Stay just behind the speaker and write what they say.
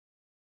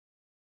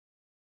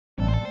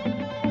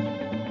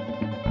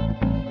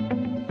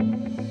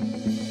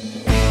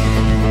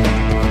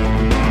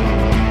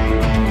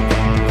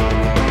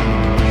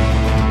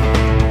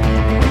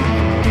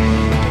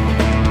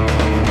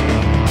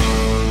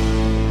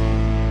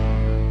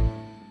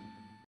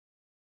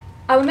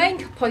Our main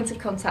point of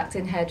contact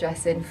in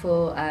hairdressing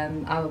for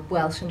our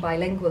Welsh and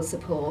bilingual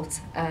support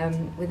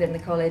within the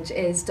college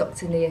is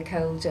Dr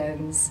Nicola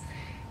Griffiths,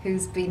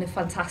 who's been a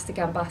fantastic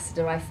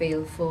ambassador, I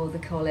feel, for the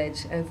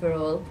college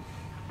overall.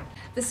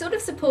 The sort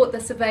of support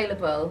that's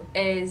available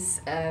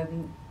is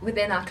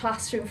within our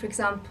classroom, for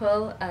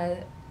example.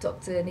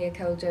 Dr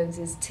Nicola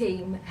Jones's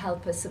team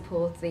help us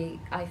support the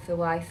Aith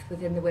Waith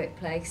within the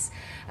workplace,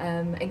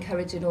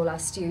 encouraging all our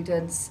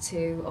students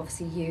to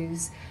obviously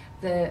use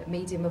the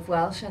medium of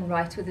Welsh and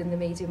write within the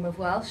medium of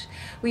Welsh.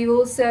 We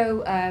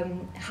also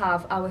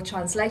have our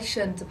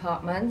translation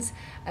department,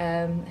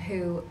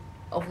 who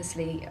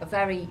obviously are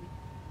very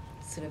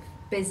sort of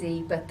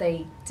busy, but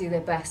they do their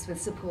best with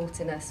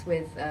supporting us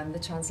with the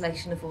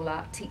translation of all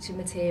our teaching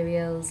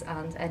materials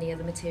and any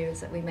other materials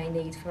that we may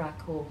need for our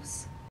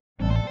course.